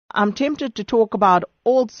I'm tempted to talk about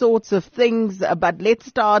all sorts of things, but let's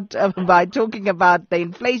start by talking about the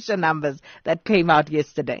inflation numbers that came out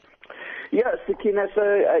yesterday. Yeah, Sakina,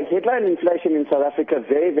 so headline inflation in South Africa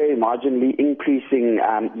very, very marginally increasing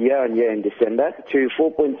year on year in December to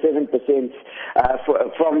 4.7%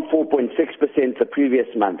 from 4.6% the previous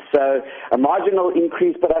month. So a marginal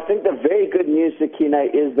increase, but I think the very good news, Sakina,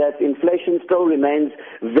 is that inflation still remains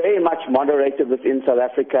very much moderated within South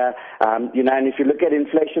Africa. And if you look at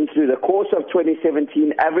inflation through the course of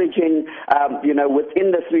 2017, averaging,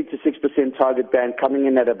 within the 3 to 6% target band, coming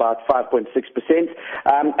in at about 5.6%.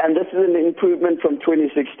 And this is an improvement from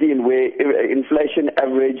 2016, where inflation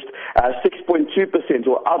averaged 6.2%,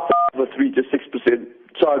 or outside of the 3 to 6%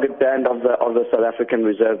 target band of the South African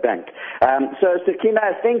Reserve Bank. So, Sakina,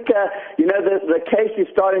 I think the case is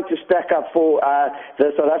starting to stack up for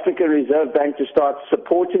the South African Reserve Bank to start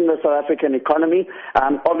supporting the South African economy.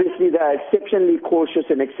 Obviously, they are exceptionally cautious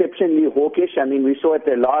and exceptionally hawkish. I mean, we saw at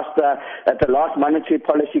the last Monetary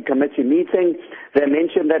Policy Committee meeting, they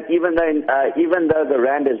mentioned that even though the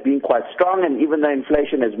rand has been quite strong and even though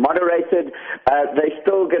inflation is moderated, they're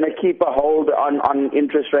still going to keep a hold on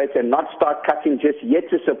interest rates and not start cutting just yet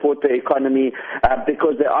to support the economy,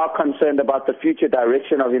 because they are concerned about the future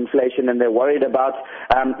direction of inflation, and they're worried about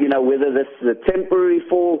whether this is a temporary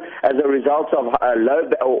fall as a result of low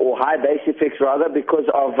or high base effects, rather, because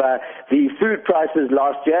of the food prices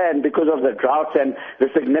last year and because of the drought and the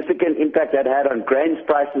significant impact that had on grains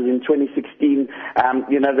prices in 2016.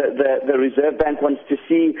 The Reserve Bank wants to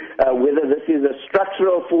see whether this is a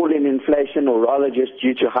structural fall in inflation or rather just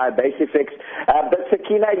due to high base effects. But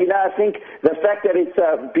Sakina, I think the fact that it's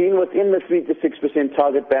been within the 3 to 6%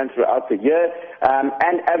 target band throughout the year,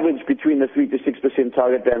 and average between the 3 to 6%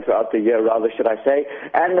 target band throughout the year, rather, should I say,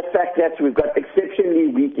 and the fact that we've got exceptionally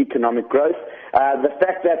weak economic growth, the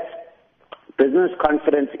fact that business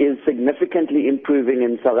confidence is significantly improving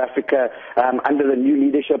in South Africa under the new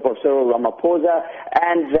leadership of Cyril Ramaphosa,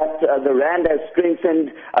 and that the rand has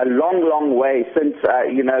strengthened a long, long way since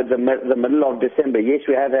the middle of December. Yes,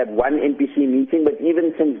 we have had one MPC meeting, but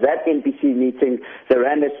even since that MPC meeting, the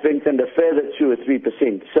rand has strengthened a further 2 or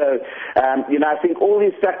 3%. So, I think all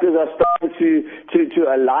these factors are starting to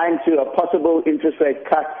align to a possible interest rate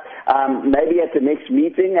cut, maybe at the next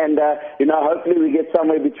meeting, and hopefully we get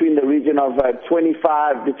somewhere between the region of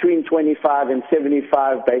between 25 and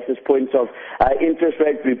 75 basis points of interest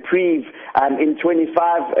rate reprieve in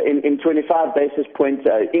 25 basis points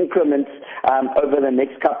increments over the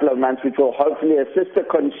next couple of months, which will hopefully assist the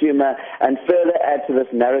consumer and further add to this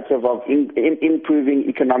narrative of improving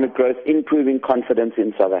economic growth, improving confidence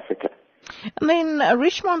in South Africa. And then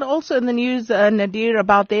Richemont also in the news, Nadir,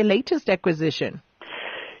 about their latest acquisition.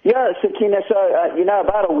 Yeah, Sakina, so,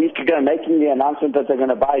 about a week ago, making the announcement that they're going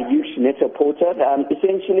to buy Yoxx Net A Porter.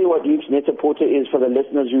 Essentially what Yoxx Net A Porter is, for the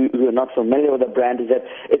listeners who are not familiar with the brand, is that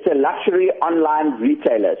it's a luxury online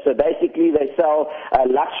retailer. So basically they sell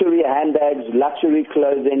luxury handbags, luxury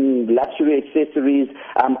clothing, luxury accessories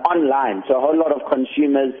online. So a whole lot of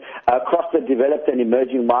consumers across the developed and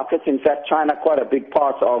emerging markets. In fact, China, quite a big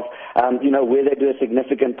part of, where they do a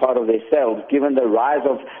significant part of their sales, given the rise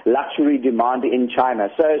of luxury demand in China.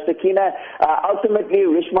 So, Sakina, ultimately,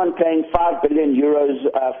 Richemont paying 5 billion euros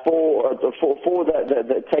for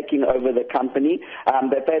the taking over the company.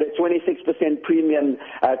 They paid a 26% premium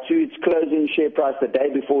to its closing share price the day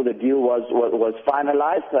before the deal was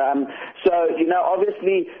finalized.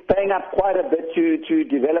 Obviously paying up quite a bit to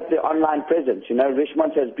develop their online presence.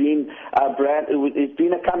 Richemont has been a brand. It's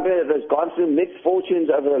been a company that has gone through mixed fortunes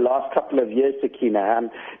over the last couple of years, Sakina.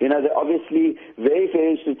 They're obviously very,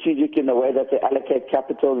 very strategic in the way that they allocate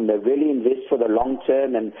capital, and they really invest for the long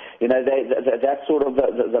term, and that's sort of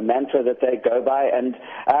the mantra that they go by. And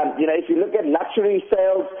if you look at luxury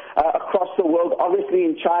sales across the world, obviously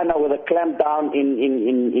in China with a clampdown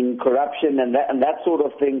in corruption and that sort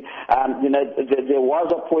of thing, there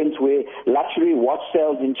was a point where luxury watch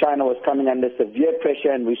sales in China was coming under severe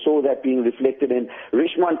pressure, and we saw that being reflected in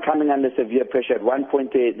Richemont coming under severe pressure. At one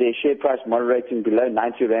point, their share price moderating below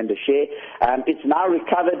 90 rand a share. It's now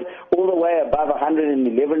recovered all the way above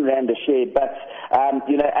 111 rand a share, but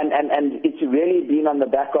and it's really been on the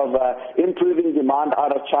back of improving demand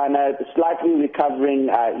out of China, slightly recovering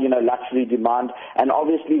luxury demand, and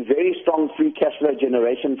obviously very strong free cash flow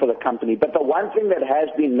generation for the company. But the one thing that has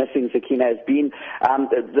been missing, Sakina, has been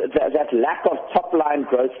that lack of top line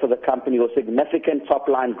growth for the company, or significant top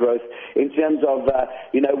line growth in terms of I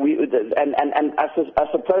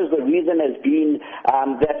suppose the reason has been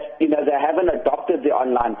that they haven't adopted the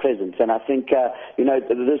online presence, and I think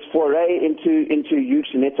this foray into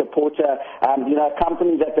Yoxx Net A Porter, a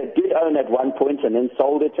company that they did own at one point and then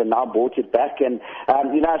sold it and now bought it back. And,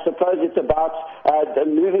 I suppose it's about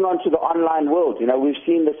moving on to the online world. We've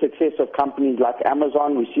seen the success of companies like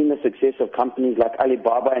Amazon. We've seen the success of companies like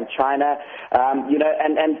Alibaba in China.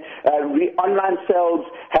 Online sales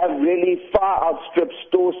have really far outstripped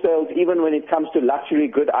store sales, even when it comes to luxury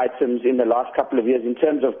good items in the last couple of years in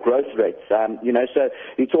terms of growth rates. So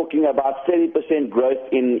you're talking about 30% growth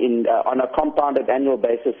on a compounded annual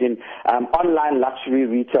basis in online luxury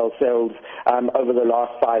retail sales over the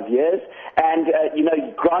last 5 years. And,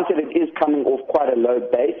 granted it is coming off quite a low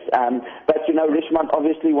base, but, Richemont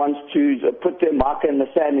obviously wants to put their marker in the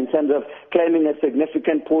sand in terms of claiming a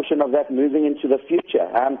significant portion of that moving into the future.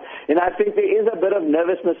 I think there is a bit of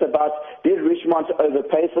nervousness about, did Richemont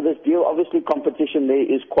overpay for this deal? Obviously competition there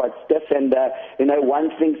is quite stiff, and, one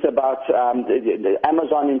thinks about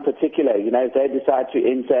Amazon in particular. If they decide to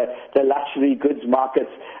enter the luxury goods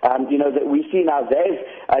markets, that we see now they've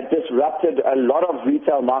disrupted a lot of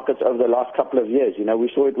retail markets over the last couple of years.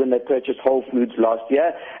 We saw it when they purchased Whole Foods last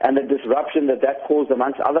year, and the disruption that caused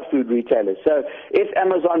amongst other food retailers. So if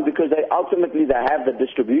Amazon, because they have the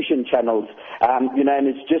distribution channels, and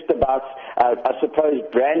it's just about, I suppose,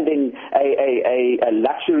 branding a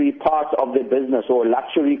luxury part of their business or a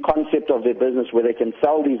luxury concept of their business where they can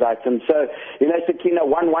sell these items. So, Sakina,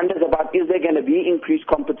 one wonders about, is there going to be increased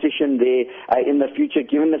competition there in the future,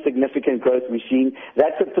 given the significant growth we've seen?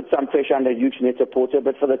 That could put some pressure under Yoxx Net A Porter,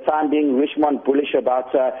 but for the time being, Richemont bullish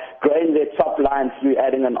about growing their top line through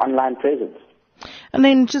adding an online presence. And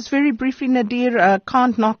then just very briefly, Nadir,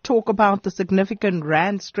 can't not talk about the significant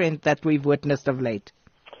rand strength that we've witnessed of late.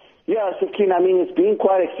 Yeah, Sakina, it's been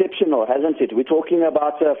quite exceptional, hasn't it? We're talking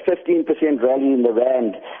about a 15% rally in the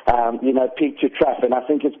rand, peak to trough, and I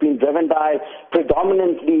think it's been driven by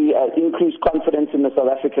predominantly increased confidence in the South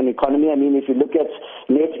African economy. If you look at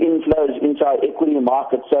net inflows into our equity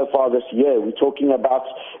market so far this year, we're talking about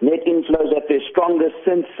net inflows at their strongest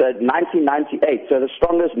since 1998, so the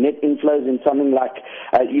strongest net inflows in something like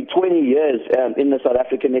 20 years in the South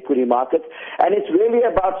African equity market, and it's really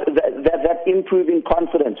about that improving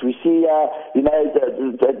confidence. We see,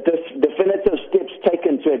 the definitive steps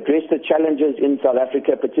taken to address the challenges in South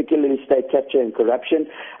Africa, particularly state capture and corruption.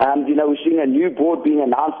 We're seeing a new board being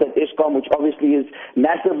announced at ECON, which obviously is a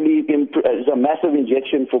massive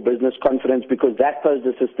injection for business confidence, because that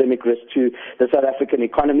poses a systemic risk to the South African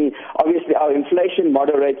economy. Obviously, our inflation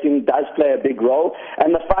moderating does play a big role.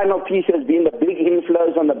 And the final piece has been the big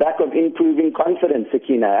inflows on the back of improving confidence,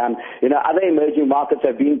 Sakina. Other emerging markets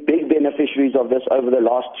have been big beneficiaries of this over the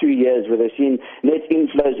last 2 years, where they've seen net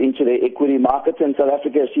inflows into their equity markets, and South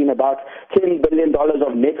Africa has seen about $10 billion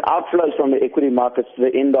of net outflows from the equity markets to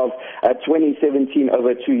the end of 2017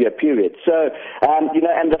 over a 2-year period. So, and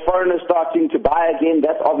the foreigners starting to buy again,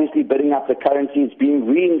 that's obviously bidding up the currency. It's being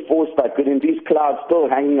reinforced by good increased clouds still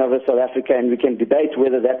hanging over South Africa, and we can debate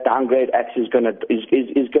whether that downgrade actually is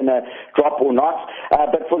going to drop or not.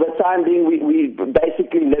 But for the time being, we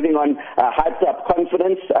basically living on hyped up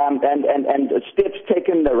confidence, and steps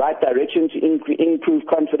taken in the right direction to improve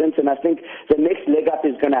confidence. And I think the next leg up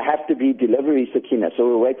is going to have to be delivery, Sakina. So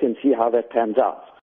we'll wait and see how that pans out.